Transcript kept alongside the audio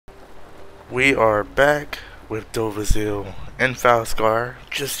We are back with Dovahzeel and Falscar,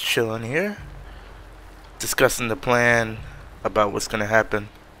 just chilling here, discussing the plan about what's gonna happen.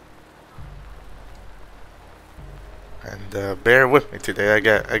 And bear with me today. I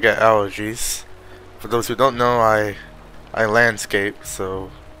got allergies. For those who don't know, I landscape,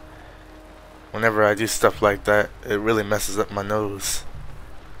 so whenever I do stuff like that, it really messes up my nose.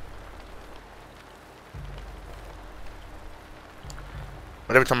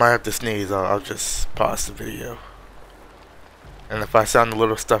 But every time I have to sneeze, I'll just pause the video. And if I sound a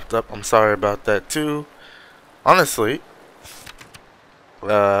little stuffed up, I'm sorry about that too. Honestly,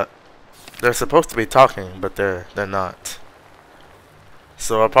 they're supposed to be talking, but they're not.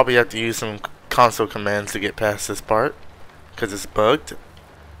 So I'll probably have to use some console commands to get past this part, because it's bugged.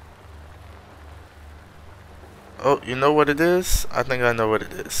 Oh, you know what it is? I think I know what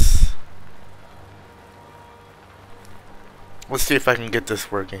it is. Let's see if I can get this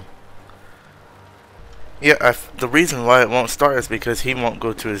working. Yeah, the reason why it won't start is because he won't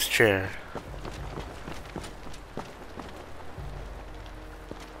go to his chair.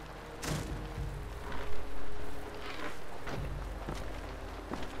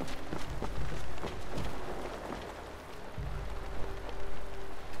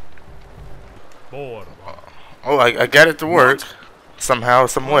 Oh, I got it to work. Somehow,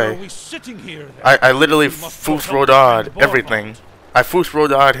 some way. I literally Fus-Rodad everything. I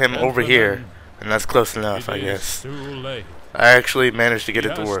Fus-Rodad him over here, and that's close enough, I guess. I actually managed to get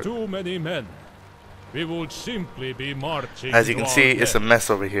it to work. Too many men. We would simply be marching. As you can see, it's a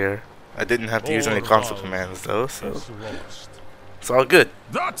mess over here. I didn't have to use any console commands though, so it's all good.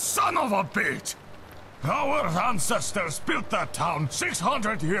 That son of a bitch! Our ancestors built that town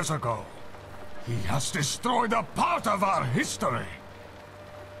 600 years ago. He has destroyed a part of our history.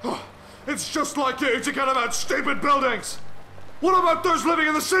 It's just like you to get about stupid buildings! What about those living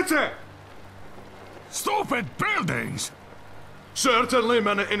in the city? Stupid buildings? Certainly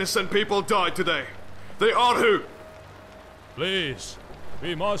many innocent people died today. They are who? Please,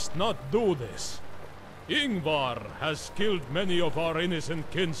 we must not do this. Ingvar has killed many of our innocent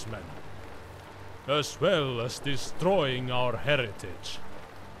kinsmen, as well as destroying our heritage.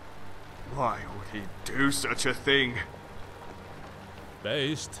 Why would he do such a thing?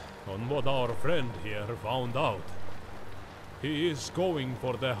 Based on what our friend here found out, he is going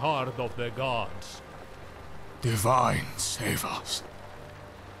for the heart of the gods. Divine save us.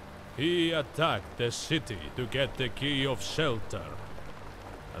 He attacked the city to get the key of shelter,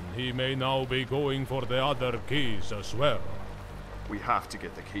 and he may now be going for the other keys as well. We have to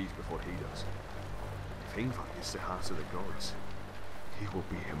get the keys before he does. If Ingvar gets the heart of the gods, he will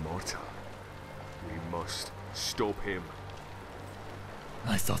be immortal. We must stop him.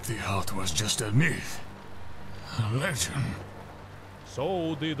 I thought the heart was just a myth. A legend.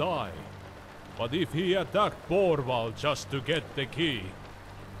 So did I. But if he attacked Borval just to get the key,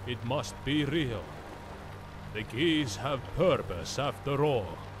 it must be real. The keys have purpose after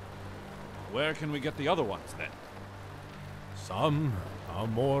all. Where can we get the other ones then? Some are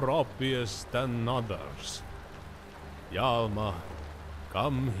more obvious than others. Hjalmar,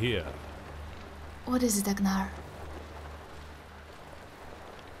 come here. What is it, Agnar?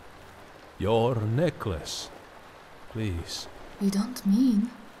 Your necklace, please. You don't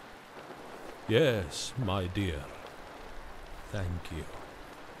mean? Yes, my dear. Thank you.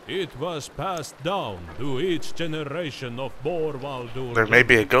 It was passed down to each generation of Borvaldur. There may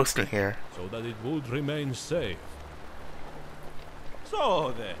be a ghost in here. So that it would remain safe.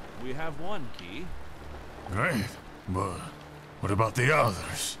 So then, we have one key. Great, but what about the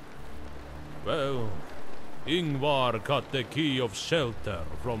others? Well, Ingvar got the key of shelter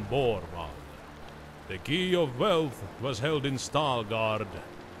from Borval. The key of wealth was held in Stalgard,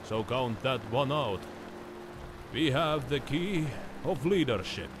 so count that one out. We have the key of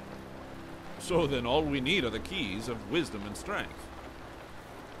leadership. So then all we need are the keys of wisdom and strength.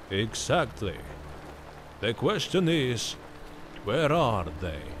 Exactly. The question is, where are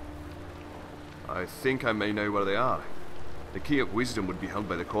they? I think I may know where they are. The key of wisdom would be held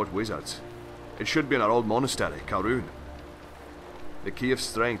by the court wizards. It should be in our old monastery, Karun. The key of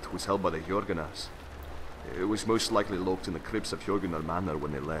strength was held by the Hjörgunnars. It was most likely locked in the crypts of Hjörgunnar Manor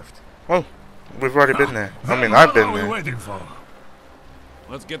when they left. Oh, we've already been there. I mean, I've been What are there. we waiting for?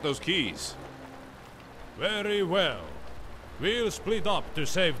 Let's get those keys. Very well. We'll split up to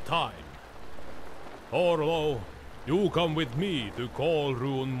save time. Orlo, you come with me to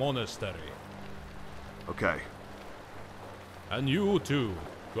Kolrun Monastery. Okay. And you two,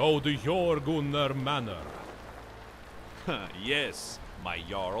 go to Hjörgunnar Manor. Yes, my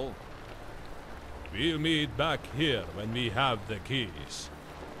Jarl. We'll meet back here when we have the keys.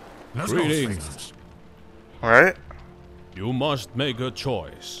 Let's go, Greetings. strangers. Alright? You must make a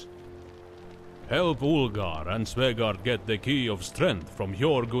choice. Help Ulgar and Svegard get the Key of Strength from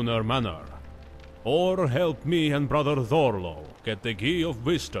Hjörgunnar Manor. Or help me and Brother Thorlo get the Key of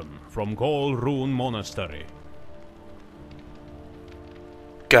Wisdom from Kol Rune Monastery.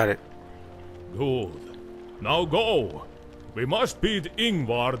 Got it. Good. Now go! We must beat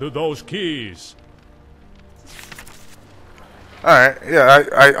Ingvar to those keys. Alright, yeah,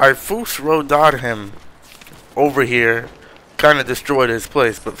 I Foos Rodad him over here. Kinda destroyed his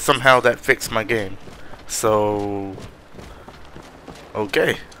place, but somehow that fixed my game. So...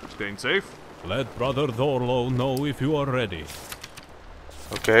 Okay. Staying safe? Let Brother Thorlo know if you are ready.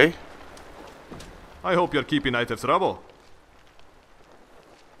 Okay. I hope you're keeping out of trouble.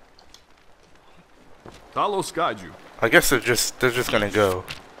 Talos guide you. I guess they're just gonna go.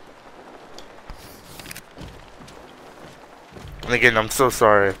 And again, I'm so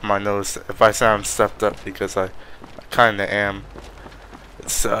sorry if I sound stuffed up, because I kinda am. It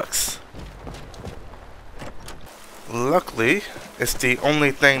sucks. Luckily, it's the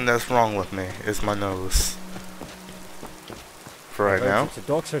only thing that's wrong with me is my nose. For right now. The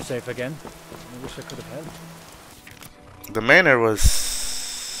dogs are safe again. I wish I could have helped. The manor was...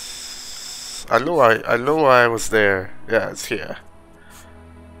 I know I was there. Yeah, it's here.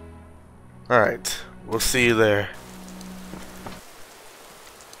 Alright, we'll see you there.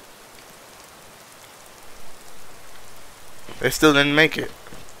 They still didn't make it.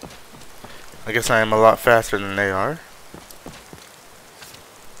 I guess I am a lot faster than they are.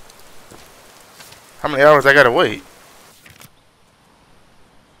 How many hours I gotta wait?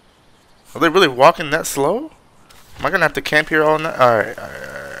 Are they really walking that slow? Am I gonna have to camp here all night? Alright,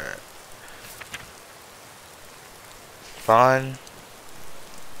 alright. Fine.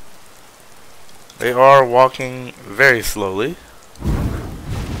 They are walking very slowly.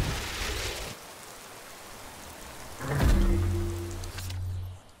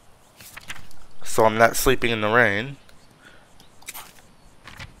 So I'm not sleeping in the rain.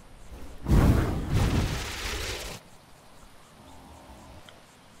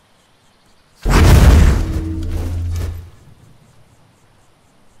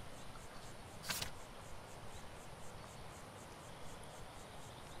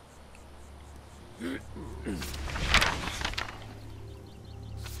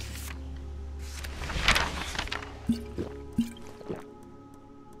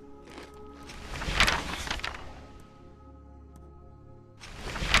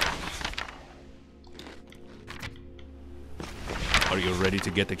 Are you ready to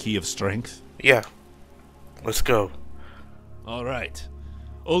get the Key of Strength? Yeah. Let's go. Alright.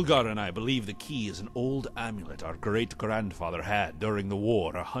 Ulgar and I believe the key is an old amulet our great-grandfather had during the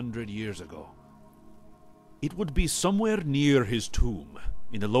war 100 years ago. It would be somewhere near his tomb,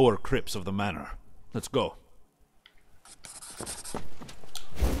 in the lower crypts of the manor. Let's go.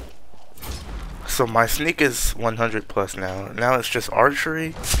 So my sneak is 100 plus now. Now it's just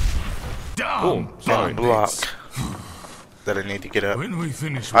archery Down, and block that I need to get up. When we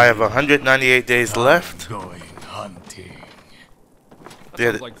finish, I have 198 days left. going hunting.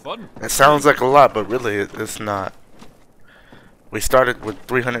 Yeah, Sounds like fun. it sounds like a lot, but really it's not. We started with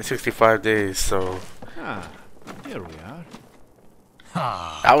 365 days, so Ah, here we are.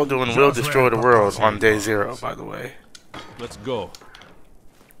 Alduin will destroy the world on day 0, by the way. Let's go.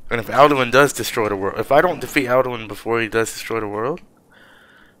 And if Alduin does destroy the world, if I don't defeat Alduin before he does destroy the world,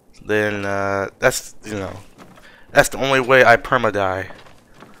 then that's, you know, that's the only way I perma-die.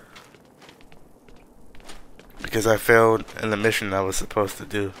 Because I failed in the mission I was supposed to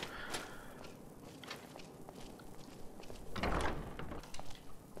do.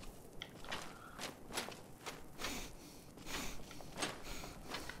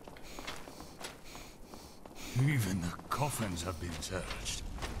 Even the coffins have been searched.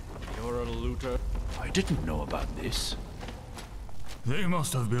 You're a looter. I didn't know about this. They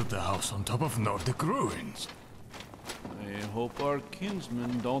must have built the house on top of Nordic ruins. I hope our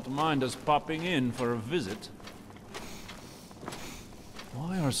kinsmen don't mind us popping in for a visit.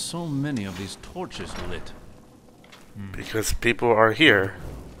 Why are so many of these torches lit? Because people are here.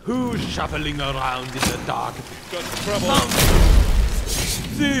 Who's shuffling around in the dark? Got trouble.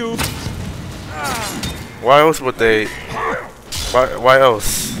 See you. Why else would they... Why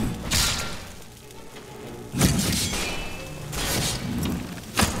else?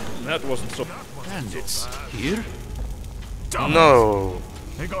 That wasn't so... Bandits here? No.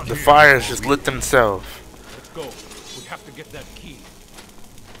 They got The here. fires just lit themselves. Let's go. We have to get that key.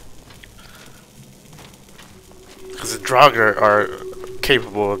 Because the Draugr are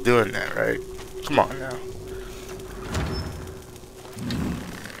capable of doing that, right? Come on now.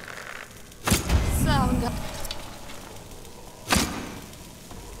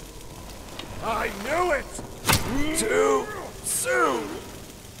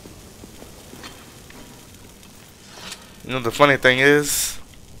 know, the funny thing is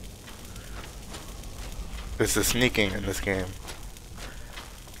the sneaking in this game.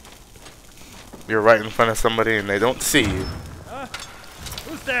 You're right in front of somebody and they don't see you.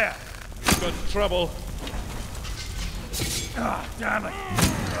 Who's there? You've got trouble. Ah, damn it.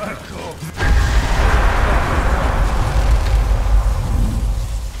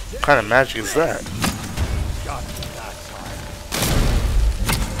 What kind of magic is that?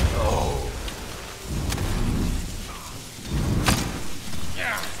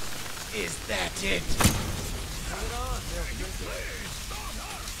 Is that it?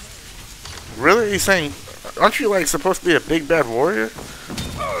 Really? He's saying, aren't you like supposed to be a big bad warrior?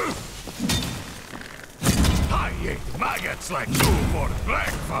 I ate maggots like you for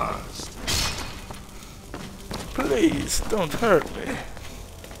breakfast. Please, don't hurt me.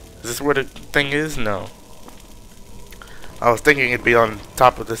 Is this where the thing is? No. I was thinking it'd be on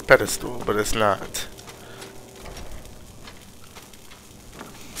top of this pedestal, but it's not.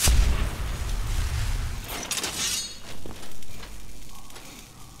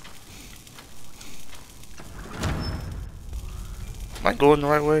 Am I going the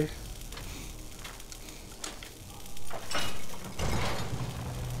right way?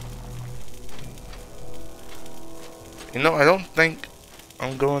 You know, I don't think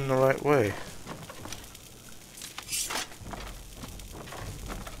I'm going the right way.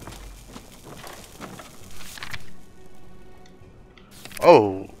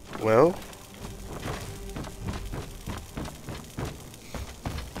 Oh, well.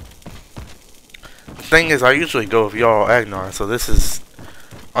 The thing is, I usually go with Jarl Agnar, so this is...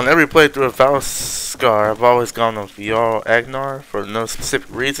 On every playthrough of Valskar, I've always gone with Jarl Agnar for no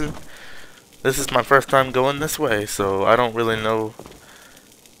specific reason. This is my first time going this way, so I don't really know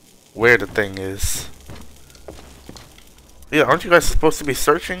where the thing is. Yeah, aren't you guys supposed to be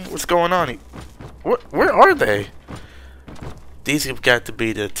searching? What's going on? Where are they? These have got to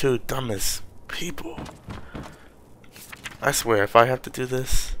be the two dumbest people. I swear, if I have to do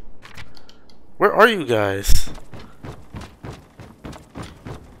this... Where are you guys?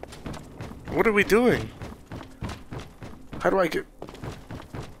 What are we doing? How do I get...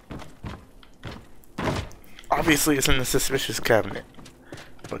 Obviously it's in the suspicious cabinet.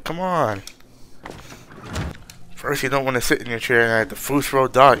 But come on. First you don't want to sit in your chair and I have to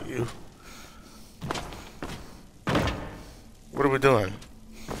foosro dot you. What are we doing?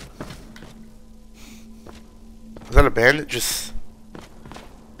 Is that a bandit? Just...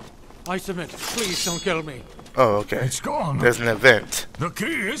 I submit. Please don't kill me. Oh, okay. It's gone. There's an event. The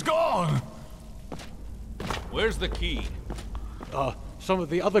key is gone. Where's the key? Some of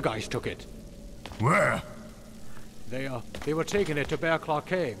the other guys took it. Where? They were taking it to Bear Claw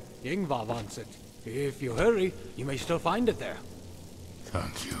Cave. Ingvar wants it. If you hurry, you may still find it there.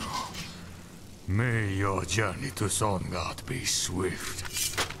 Thank you. May your journey to Songard be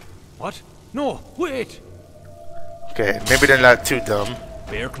swift. What? No, wait! Okay, maybe they're not too dumb.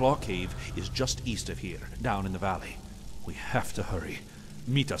 Bear Claw Cave is just east of here, down in the valley. We have to hurry.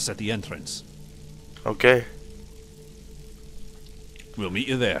 Meet us at the entrance. Okay. We'll meet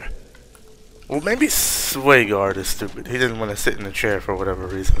you there. Well, maybe Swaygard is stupid. He didn't want to sit in the chair for whatever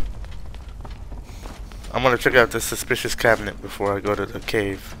reason. I'm gonna check out this suspicious cabinet before I go to the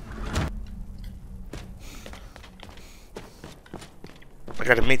cave. I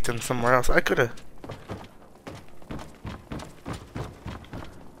gotta meet them somewhere else. I could've...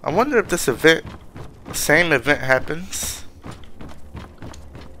 I wonder if this event... Same event happens.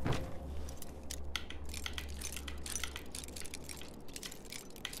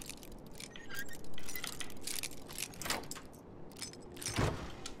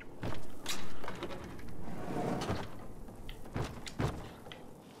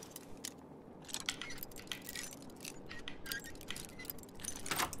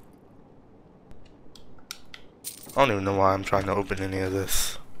 I don't even know why I'm trying to open any of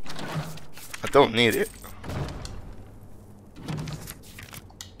this. I don't need it.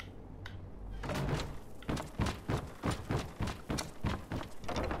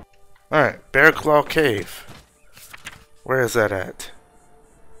 Alright, Bear Claw Cave. Where is that at?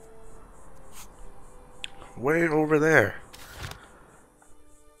 Way over there.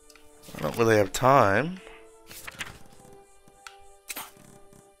 I don't really have time.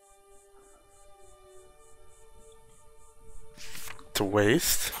 To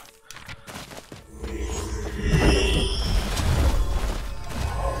waste.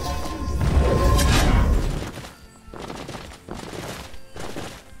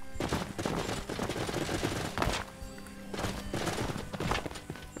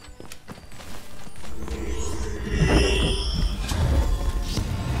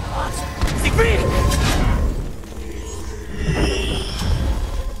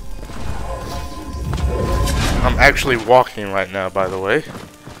 actually walking right now, by the way.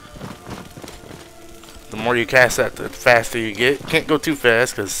 The more you cast that, the faster you get. Can't go too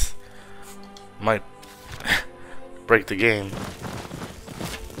fast, because might break the game.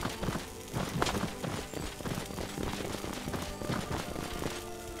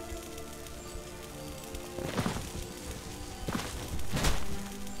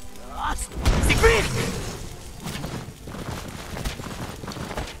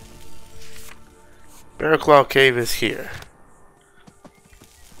 Bearclaw Cave is here.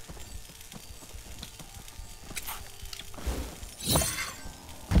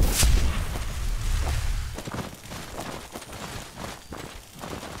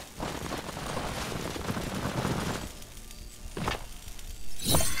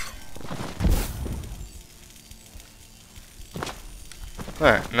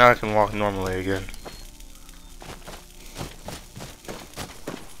 Alright, now I can walk normally again.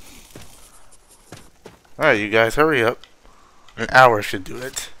 Alright, you guys, hurry up. An hour should do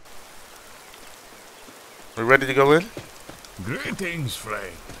it. We ready to go in? Greetings,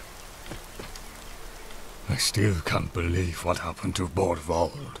 friend. I still can't believe what happened to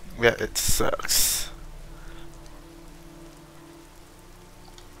Borvald. Yeah, it sucks.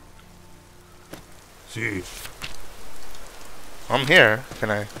 See, I'm here.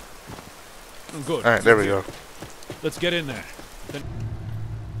 Can I? Oh, good. Alright, there we go. Let's get in there. Then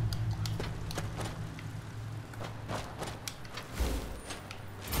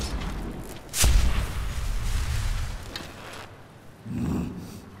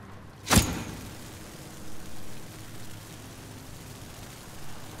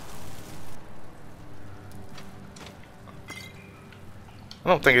I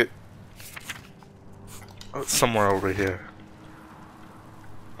don't think it... Oh, it's somewhere over here.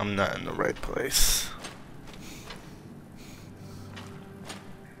 I'm not in the right place.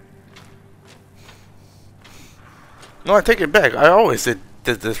 No, I take it back. I always did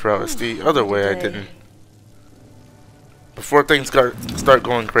this route. It's the other way I didn't. Before things start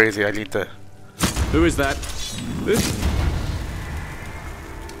going crazy, I need to... Who is that?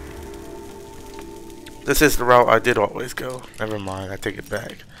 This is the route I did always go. Never mind, I take it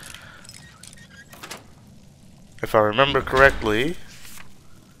back. If I remember correctly...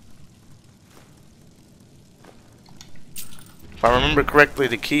 If I remember correctly,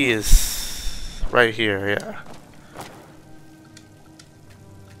 the key is right here, yeah.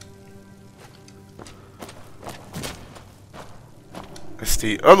 It's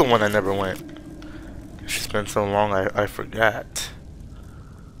the other one I never went. It's been so long I forgot.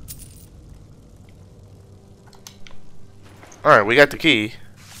 Alright, we got the key.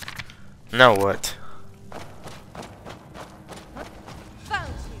 Now what?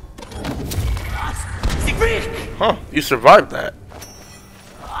 Huh, you survived that.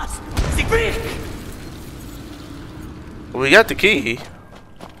 Well, we got the key,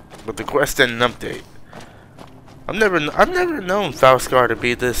 but the quest didn't update. I've never known Falskar to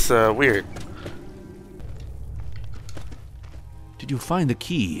be this weird. did you find the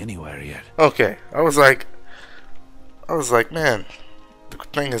key anywhere yet? Okay, I was like, man, the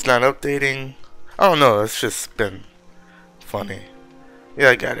thing is not updating. I don't know, it's just been funny. Yeah,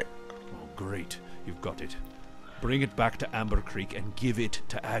 I got it. Oh, great. You've got it. Bring it back to Amber Creek and give it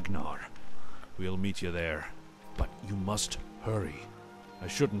to Agnar. We'll meet you there. But you must hurry. I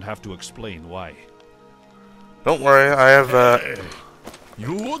shouldn't have to explain why. Don't worry, I have,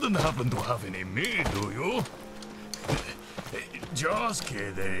 you wouldn't happen to have any meat, do you? Just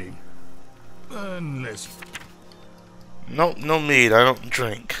kidding. Unless... no meat, I don't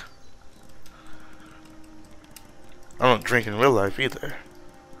drink. I don't drink in real life either.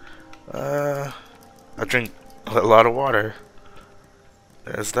 I drink a lot of water.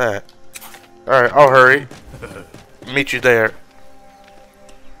 There's that. Alright, I'll hurry. Meet you there.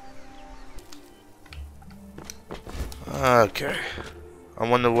 Okay. I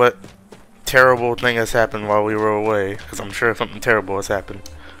wonder what terrible thing has happened while we were away. Because I'm sure something terrible has happened.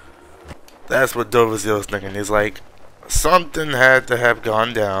 That's what Dovahzeel's thinking. He's like, something had to have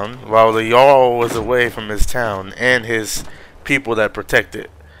gone down while the Jarl was away from his town and his people that protect it.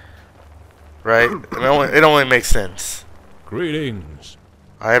 Right? It only makes sense. Greetings.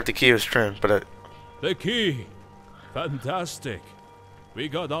 I have the key of strength, but The key. Fantastic. We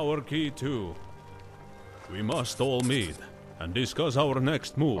got our key too. We must all meet and discuss our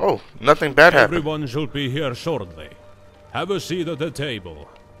next move. oh, nothing bad happened. Everyone should be here shortly. Have a seat at the table,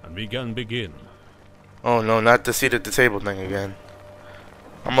 and we can begin. Oh no, not the seat at the table thing again.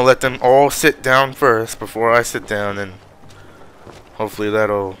 I'm gonna let them all sit down first before I sit down, and hopefully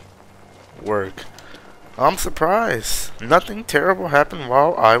that'll work. I'm surprised. Nothing terrible happened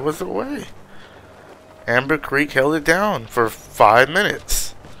while I was away. Amber Creek held it down for 5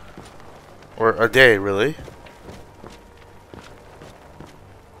 minutes. Or a day, really.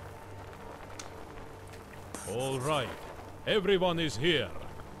 All right. Everyone is here.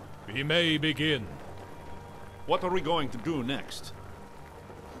 We may begin. What are we going to do next?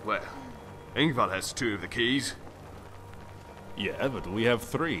 Well, Ingvar has 2 of the keys. Yeah, but we have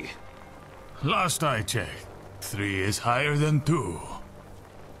 3. Last I checked, 3 is higher than 2.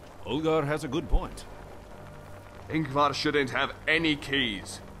 Ulgar has a good point. Ingvar shouldn't have any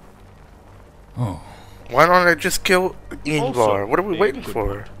keys. Oh, Why don't I just kill Ingvar? Also, What are we yeah, waiting good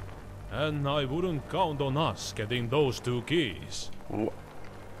for? And I wouldn't count on us getting those 2 keys.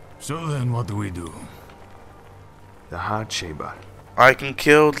 so then what do we do? The heart chamber. I can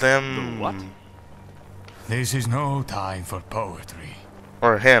kill them. The what? This is no time for poetry.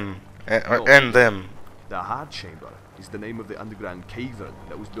 Or him. No. And them. The heart chamber is the name of the underground cavern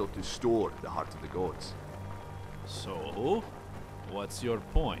that was built to store the heart of the gods. So, what's your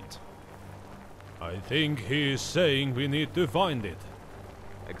point? I think he is saying we need to find it.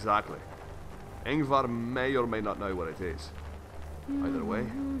 Exactly. Ingvar may or may not know where it is. Either way,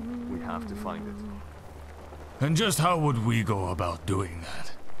 we have to find it. And just how would we go about doing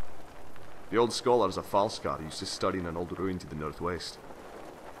that? The old scholars of Falskar used to study in an old ruin to the northwest.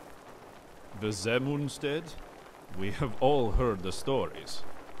 The Zemunstead? We have all heard the stories.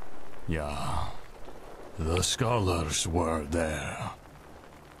 Yeah, the scholars were there.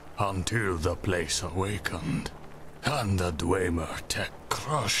 Until the place awakened, and the Dwemer tech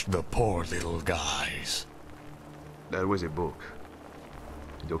crushed the poor little guys. There was a book.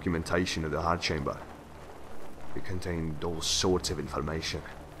 Documentation of the heart chamber. It contained all sorts of information,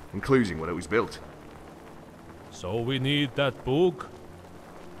 including when it was built. So we need that book?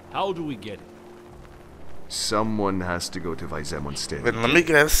 How do we get it? Someone has to go to Vizem Then let me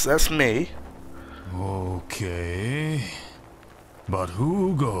guess, that's me. Okay, but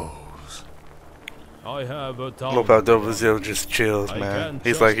who goes? I have a town. Look how Dovahzeel just chills, I man. can't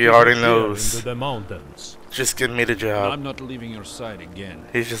He's just like, he already disappear knows. into the mountains. Just give me the job. I'm not leaving your side again.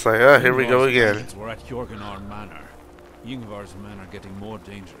 He's just like, ah, here we go Ingvar's again. bandits were at Jorgenar Manor. Ingvar's men are getting more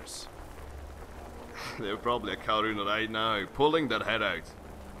dangerous. They're probably at Karuna right now, pulling their head out.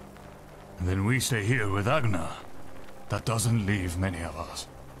 Then we stay here with Agna. That doesn't leave many of us.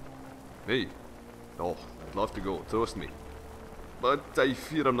 Me? Oh, I'd love to go, trust me. But I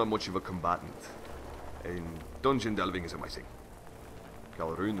fear I'm not much of a combatant. And dungeon delving isn't my thing.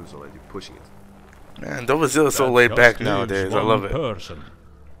 Calhoun was already pushing it. Man, Dovahzeel is so That laid just back leaves nowadays. I one love it. person.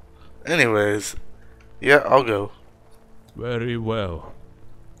 Anyways, yeah, I'll go. Very well.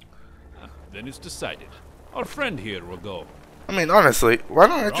 Then it's decided. Our friend here will go. I mean, honestly, why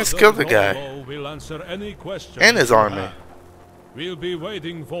don't I just kill the guy? Brother will answer any questions And his you army. have. We'll be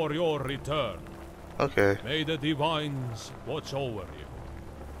waiting for your return. Okay. May the divines watch over you.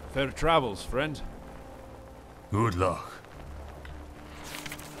 Fair travels, friend. Good luck.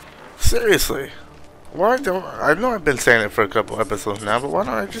 Seriously. Why don't I know I've been saying it for a couple episodes now, but why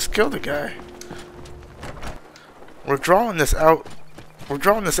don't I just kill the guy? We're drawing this out. We're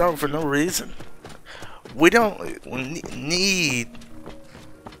drawing this out for no reason. We don't need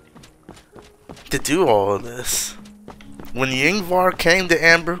to do all of this. When Ingvar came to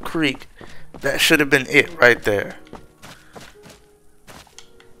Amber Creek, that should have been it right there.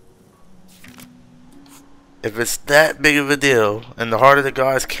 If it's that big of a deal, and the heart of the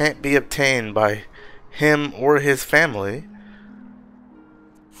gods can't be obtained by him or his family,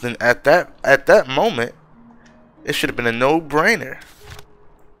 then at that moment, it should have been a no-brainer.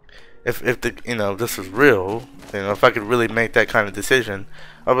 If this was real, if I could really make that kind of decision,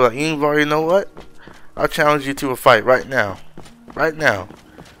 I'd be like, Ingvar, you know what? I'll challenge you to a fight right now. Right now.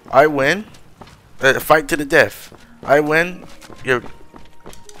 I win. Fight to the death. I win. You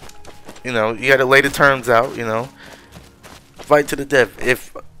gotta lay the terms out, Fight to the death.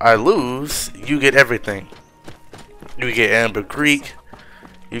 If I lose, you get everything. You get Amber Creek.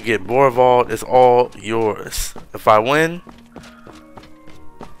 You get Borvald. It's all yours. If I win,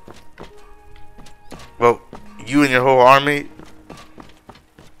 well, you and your whole army,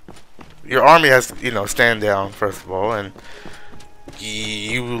 your army has to, stand down, first of all, and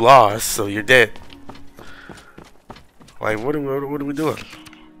you lost, so you're dead. Like, what are we doing?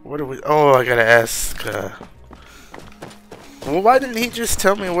 Oh, I gotta ask, well, why didn't he just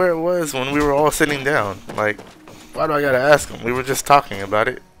tell me where it was when we were all sitting down? Like, why do I gotta ask him? We were just talking about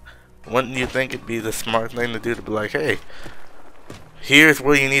it. Wouldn't you think it'd be the smart thing to do to be like, hey, here's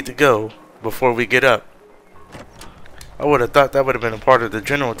where you need to go before we get up? I would have thought that would have been a part of the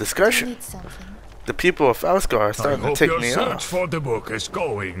general discussion. Need something. The people of Falskar are I starting to hope tick your me search off. for the book is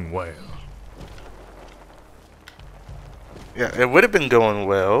going well. Yeah, it would have been going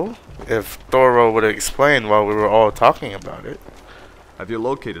well if Thoro would have explained while we were all talking about it. Have you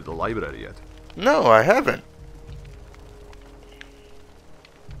located the library yet? No, I haven't.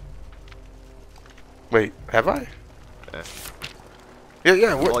 Wait, have I? Eh.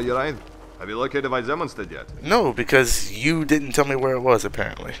 Yeah, what? Oh, you're in. Have you located Weizemannstead yet? No, because you didn't tell me where it was,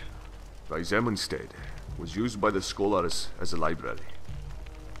 apparently. Weizemannstead was used by the scholars as a library.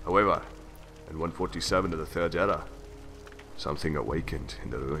 However, in 147 of the Third Era, something awakened in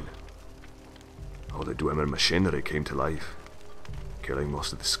the ruin. All the Dwemer machinery came to life, killing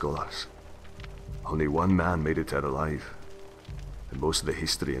most of the scholars. Only one man made it there alive, and most of the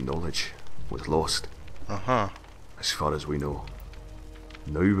history and knowledge was lost. Uh-huh. As far as we know,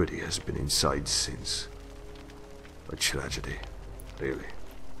 nobody has been inside since. A tragedy, really.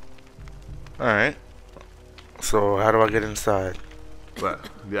 Alright. So, how do I get inside? Well,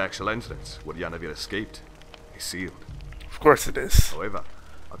 the actual entrance, where Yanavir escaped, is sealed. Of course it is. However,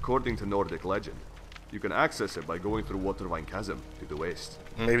 according to Nordic legend, you can access it by going through Watervine Chasm to the west.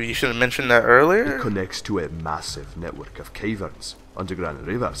 Maybe you should have mentioned that earlier? It connects to a massive network of caverns, underground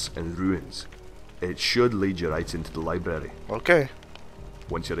rivers, and ruins. It should lead you right into the library. Okay.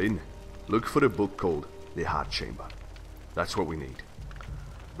 Once you're in, look for a book called The Heart Chamber. That's what we need.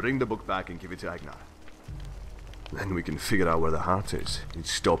 Bring the book back and give it to Agnar. Then we can figure out where the heart is and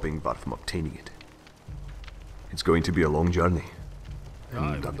stopping Var from obtaining it. It's going to be a long journey,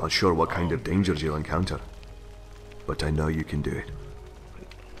 and I'm not sure what kind of dangers you'll encounter. But I know you can do it.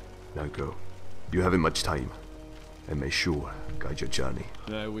 Now go. You haven't much time, and may sure guide your journey.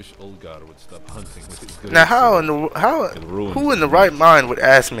 I wish Ulgar would stop hunting with his great Now, how sword. in the ruin who in the the right mind would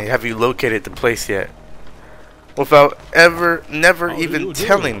ask me, "Have you located the place yet?" Without never How do even you do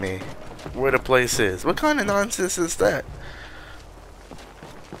telling it? me where the place is. What kind of nonsense is that?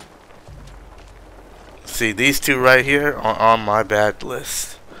 See, these two right here are on my bad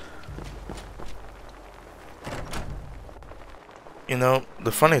list. You know,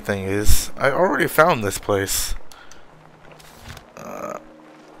 the funny thing is, I already found this place.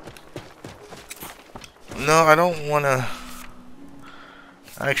 No, I don't want to.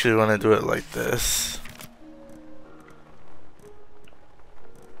 I actually want to do it like this.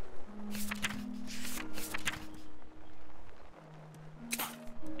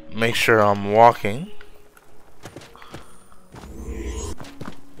 Make sure I'm walking.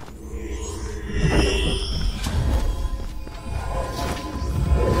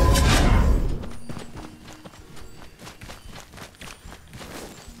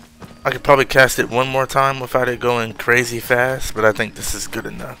 I could probably cast it one more time without it going crazy fast, but I think this is good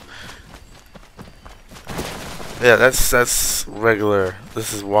enough. Yeah, that's regular.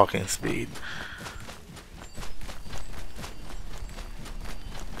 This is walking speed.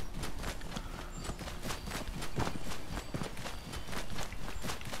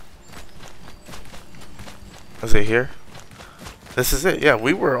 Is it here? This is it. Yeah,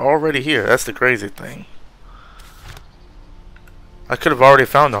 we were already here. That's the crazy thing. I could have already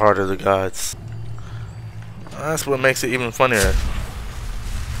found the Heart of the Gods. That's what makes it even funnier.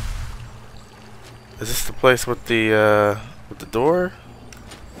 Is this the place with the door?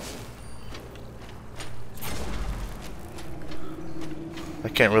 I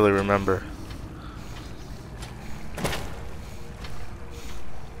can't really remember.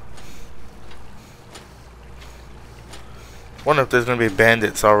 Wonder if there's gonna be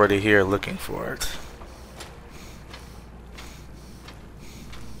bandits already here looking for it.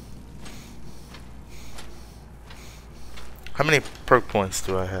 How many perk points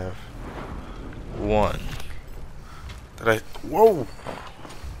do I have? 1. Did I? Whoa!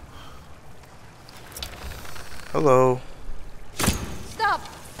 Hello. Stop!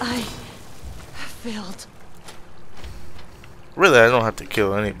 I failed. Really, I don't have to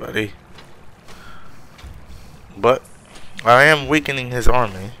kill anybody. But I am weakening his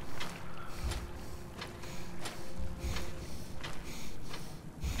army.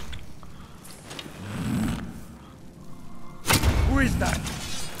 Who is that?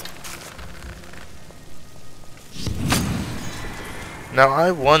 Now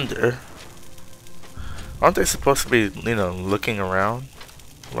I wonder, aren't they supposed to be, you know, looking around?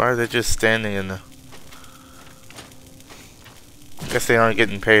 Why are they just standing in the... I guess they aren't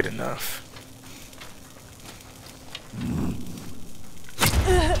getting paid enough.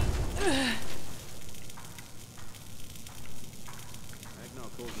 Agnar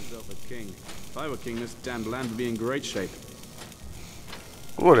calls himself a king. If I were king, this damned land would be in great shape.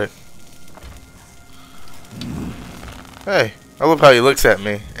 Would it? Hey, I love how he looks at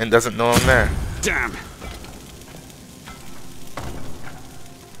me and doesn't know I'm there. Damn!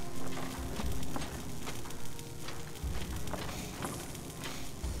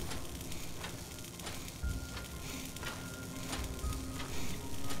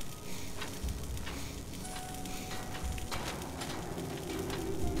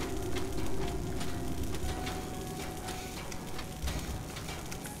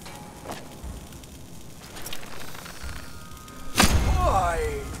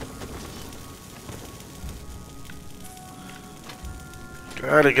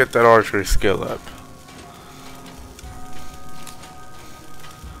 Gotta get that archery skill up.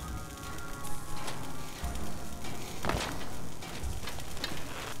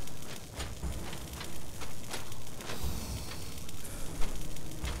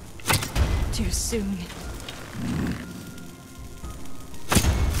 Too soon.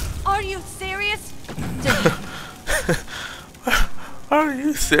 Are you serious? Are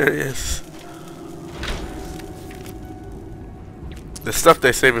you serious? The stuff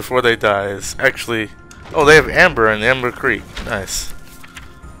they say before they die is actually... Oh, they have amber in Amber Creek. Nice.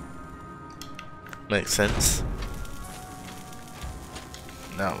 Makes sense.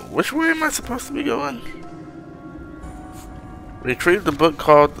 Now, which way am I supposed to be going? Retrieve the book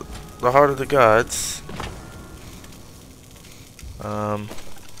called The Heart of the Gods. I'm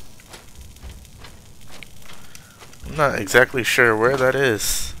not exactly sure where that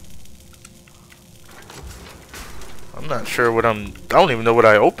is. I'm not sure what I don't even know what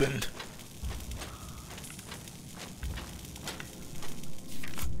I opened.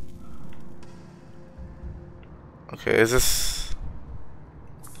 Okay, is this...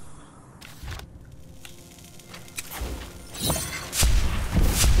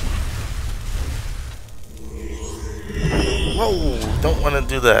 Whoa, don't want to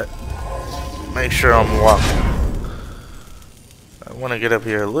do that. Make sure I'm walking. I want to get up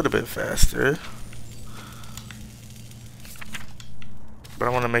here a little bit faster. But I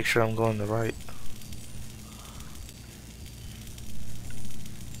want to make sure I'm going the right.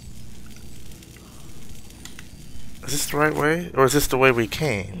 Is this the right way? Or is this the way we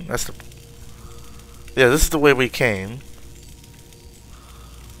came? That's the... Yeah, this is the way we came.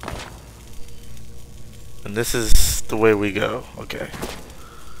 And this is the way we go. Okay.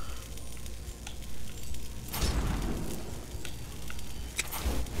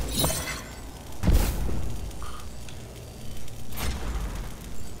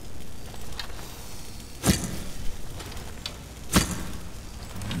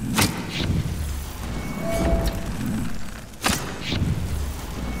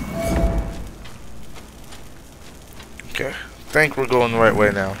 Okay, I think we're going the right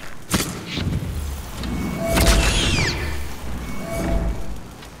way now.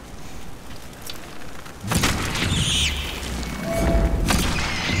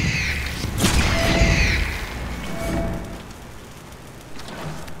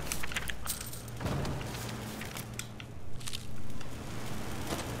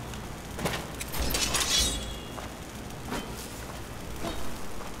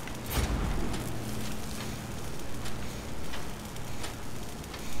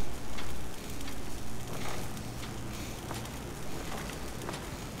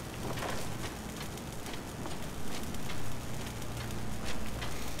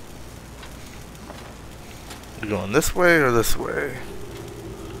 You going this way or this way?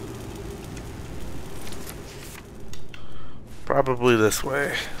 Probably this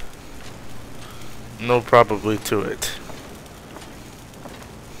way. No probably to it.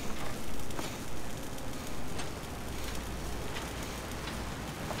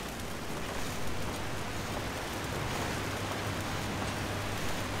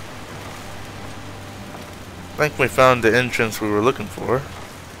 I think we found the entrance we were looking for.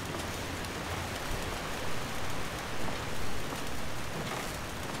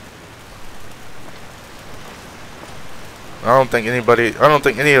 I don't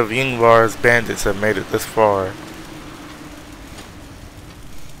think any of Yngvar's bandits have made it this far.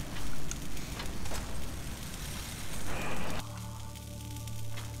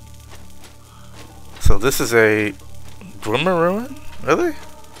 So this is a Dwemer ruin? Really?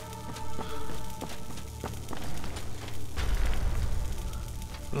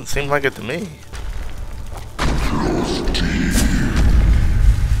 Doesn't seem like it to me.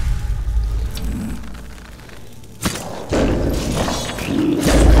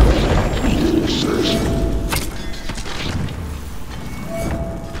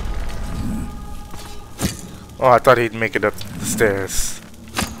 Oh, I thought he'd make it up the stairs.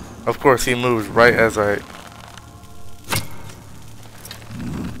 Of course, he moved right as I...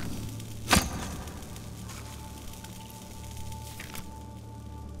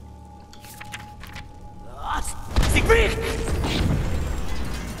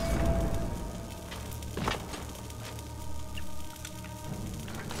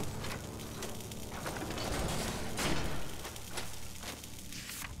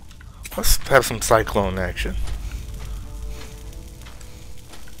 Let's have some cyclone action.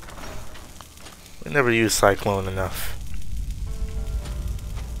 We never use cyclone enough.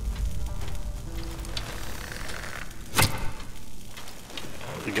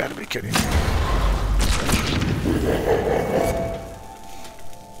 You gotta be kidding me.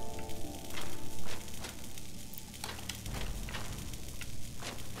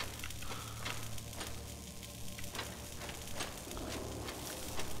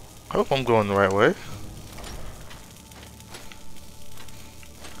 I hope I'm going the right way.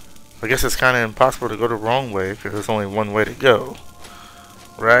 I guess it's kind of impossible to go the wrong way because there's only one way to go.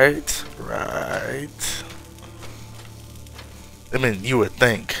 Right? Right. I mean, you would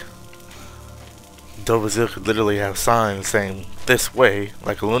think Dovahzeel could literally have signs saying this way,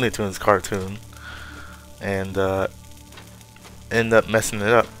 like a Looney Tunes cartoon, and end up messing it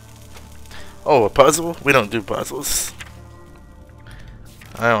up. Oh, a puzzle? We don't do puzzles.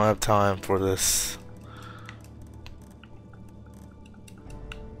 I don't have time for this.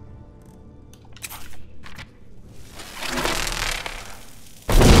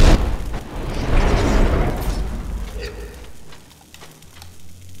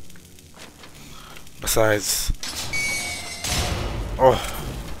 Besides, oh,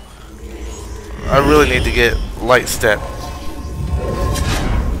 I really need to get light step.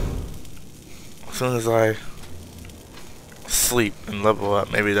 As soon as I sleep and level up,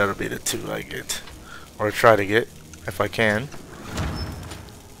 maybe that'll be the 2 I get, or try to get if I can.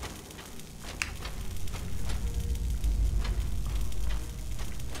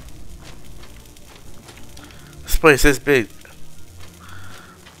 This place is big,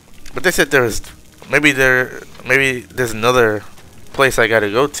 but they said there's maybe there's another place I gotta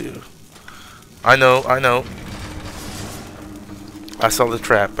go to. I know. I saw the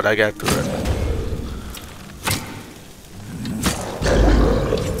trap, but I got through it.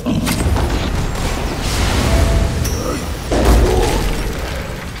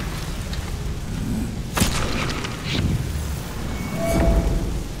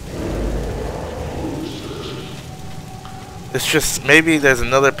 It's just, maybe there's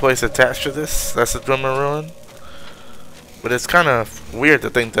another place attached to this. That's the Dwemer Ruin. But it's kind of weird to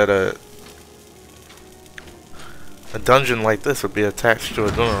think that a dungeon like this would be attached to a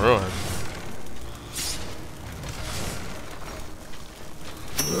Dwemer Ruin.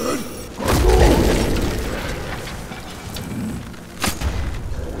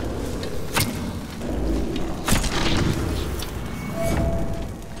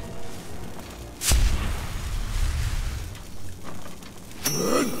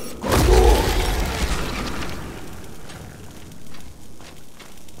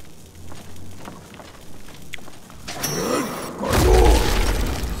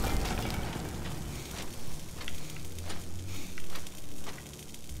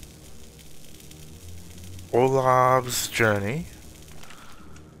 Olaf's journey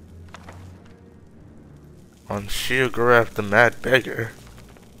on Ch.5 the Mad Beggar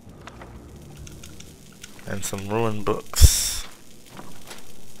and some ruined books.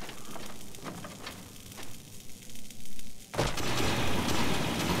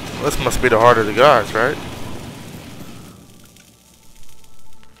 This must be the heart of the gods, right?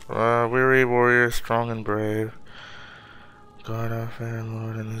 Weary warrior, strong and brave, God our fair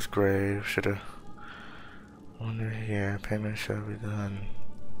Lord in his grave, should've wonder here, payment shall be done.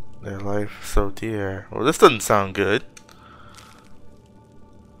 Their life so dear. Well, this doesn't sound good.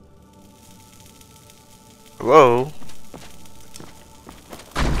 Hello?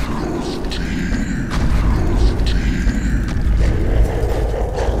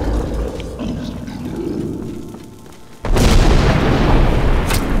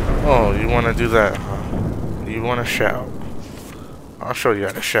 Oh, you want to do that, huh? You want to shout? I'll show you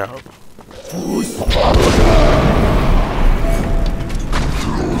how to shout.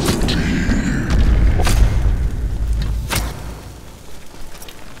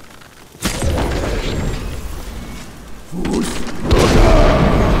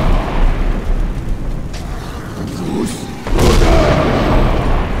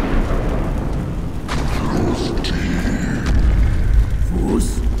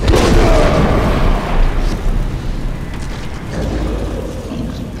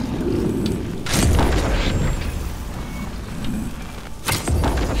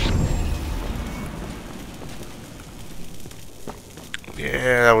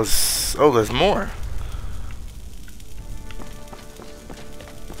 Yeah, that was... Oh, there's more.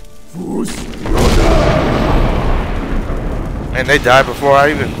 And they die before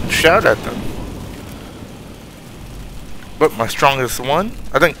I even shout at them. But my strongest one?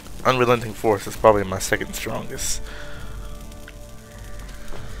 I think Unrelenting Force is probably my second strongest.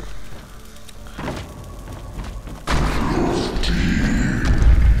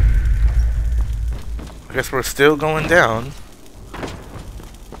 I guess we're still going down.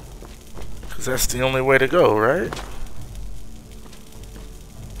 Because that's the only way to go, right?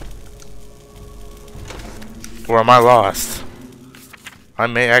 Or am I lost? I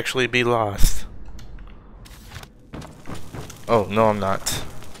may actually be lost. Oh, no I'm not.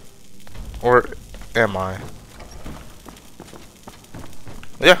 Or am I?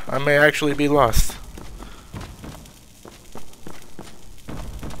 Yeah, I may actually be lost.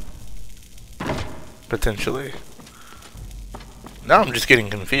 Potentially. Now I'm just getting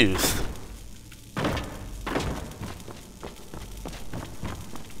confused.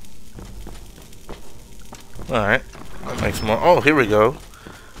 Alright, that makes more. Oh, here we go.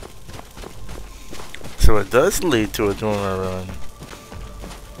 So it does lead to a Dora run.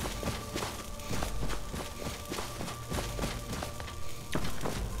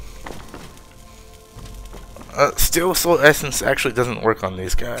 Steel Soul Essence actually doesn't work on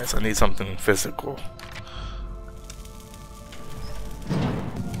these guys. I need something physical.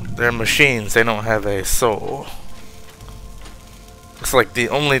 They're machines, they don't have a soul. It's like the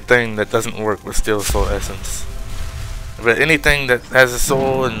only thing that doesn't work with Steel Soul Essence. But anything that has a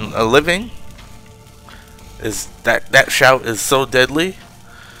soul and a living, is that shout is so deadly.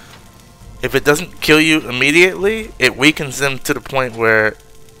 If it doesn't kill you immediately, it weakens them to the point where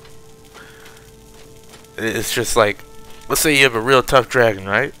it's just like, let's say you have a real tough dragon,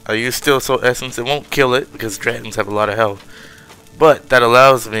 right? I use Steel Soul Essence, it won't kill it because dragons have a lot of health. But that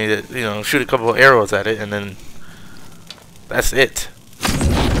allows me to, you know, shoot a couple of arrows at it and then that's it.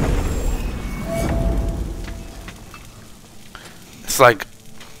 It's like,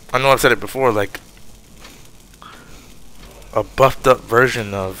 I know I've said it before, like a buffed up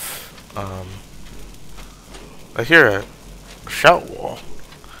version of, I hear a shout wall.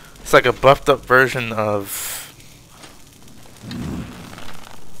 It's like a buffed up version of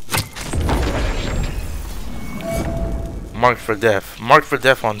Marked for Death. Marked for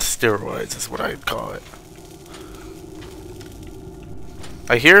Death on steroids is what I'd call it.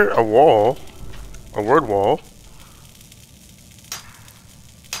 I hear a wall, a word wall.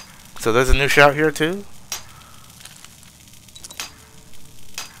 So there's a new shout here too?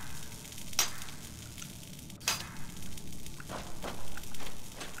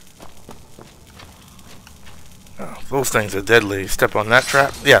 Oh, those things are deadly. Step on that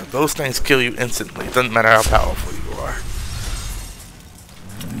trap. Yeah, those things kill you instantly. Doesn't matter how powerful you are.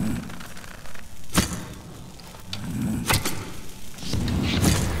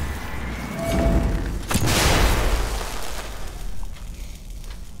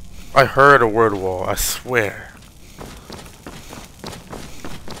 I heard a word wall, I swear.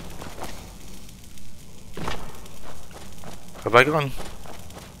 Have I gone?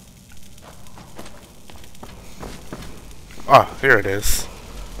 Ah, here it is.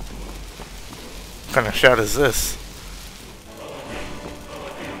 What kind of shout is this?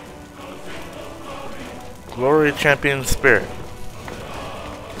 Glory Champion Spirit.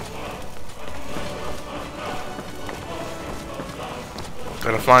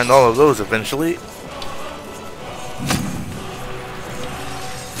 Gotta find all of those eventually.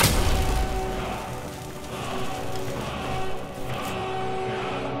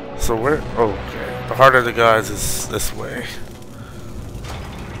 So where? Oh, okay. The heart of the gods is this way.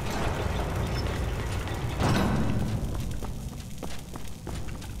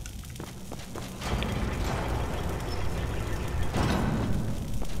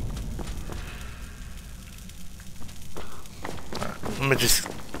 Let me just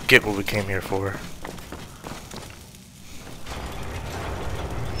get what we came here for.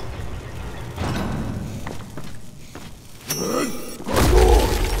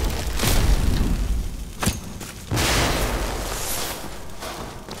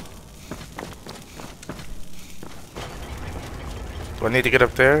 Do I need to get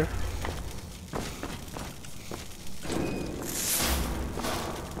up there?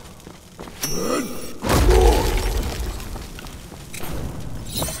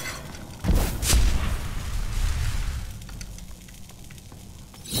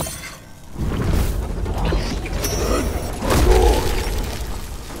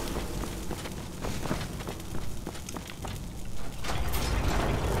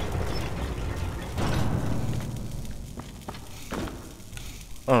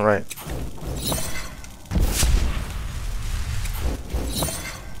 All right.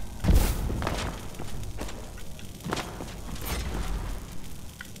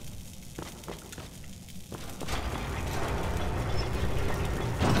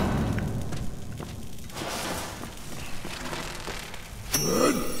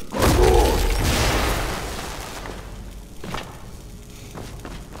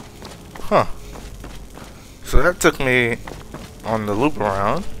 Huh. So that took me on the loop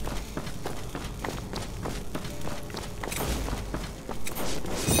around.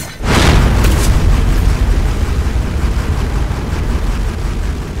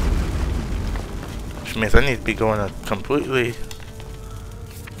 Which means I need to be going a completely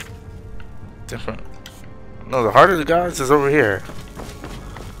different. No, the heart of the gods is over here.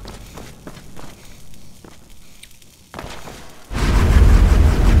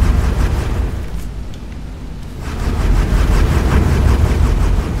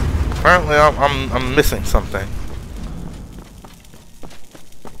 apparently I'm missing something.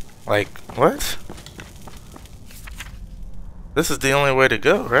 Like, what? This is the only way to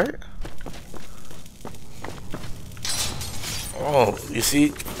go, right? Oh, you see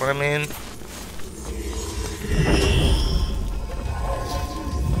what I mean?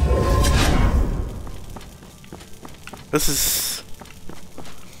 This is...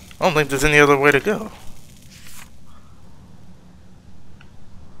 I don't think there's any other way to go.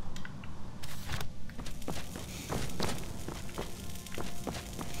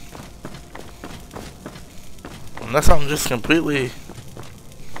 Unless I'm just completely...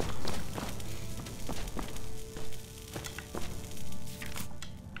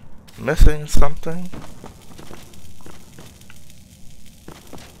 missing something?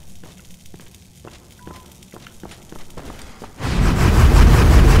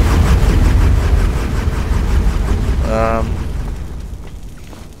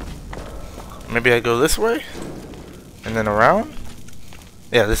 Maybe I go this way? And then around?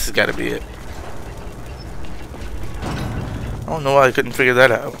 Yeah, this has got to be it. I don't know why I couldn't figure that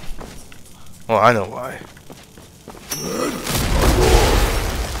out. Well, I know why.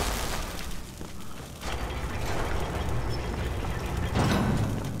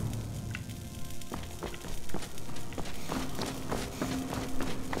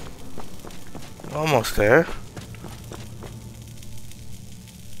 Almost there.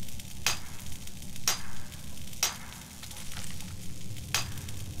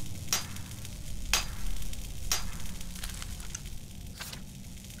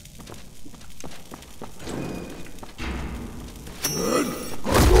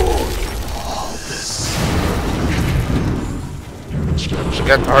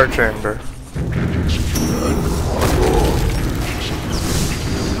 We got the heart chamber.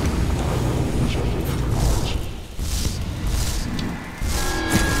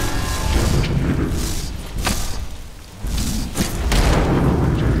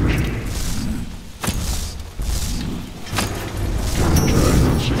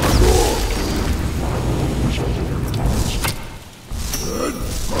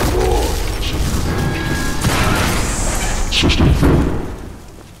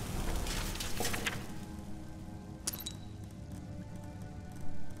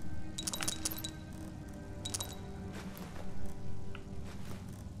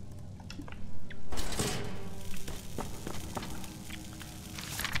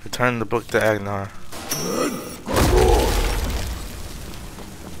 Return the book to Agnar.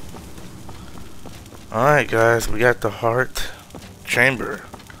 Alright guys, we got the heart chamber.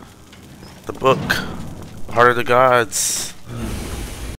 The book. Heart of the Gods.